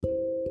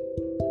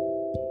On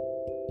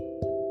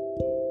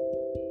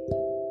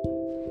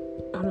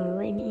a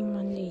rainy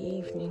Monday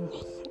evening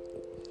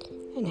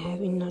and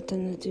having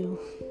nothing to do,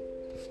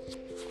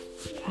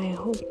 I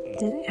hope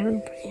that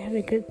everybody had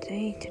a good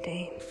day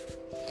today.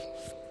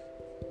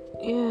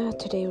 Yeah,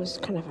 today was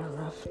kind of a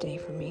rough day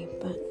for me,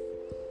 but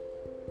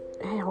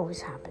it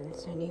always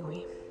happens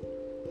anyway.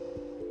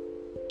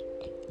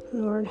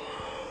 Lord,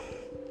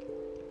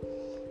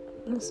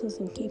 bless us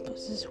and keep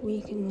us this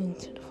week and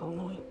into the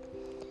following.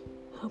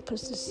 Help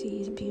us to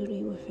see the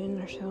beauty within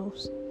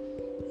ourselves,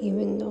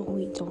 even though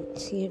we don't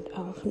see it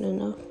often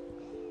enough.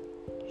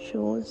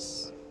 Show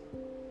us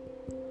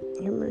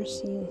your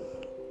mercy and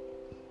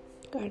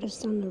guide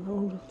us down the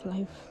road of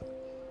life,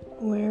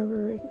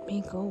 wherever it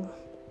may go.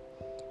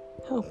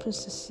 Help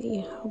us to see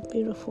how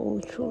beautiful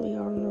we truly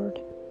are,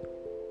 Lord.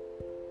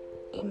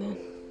 Amen.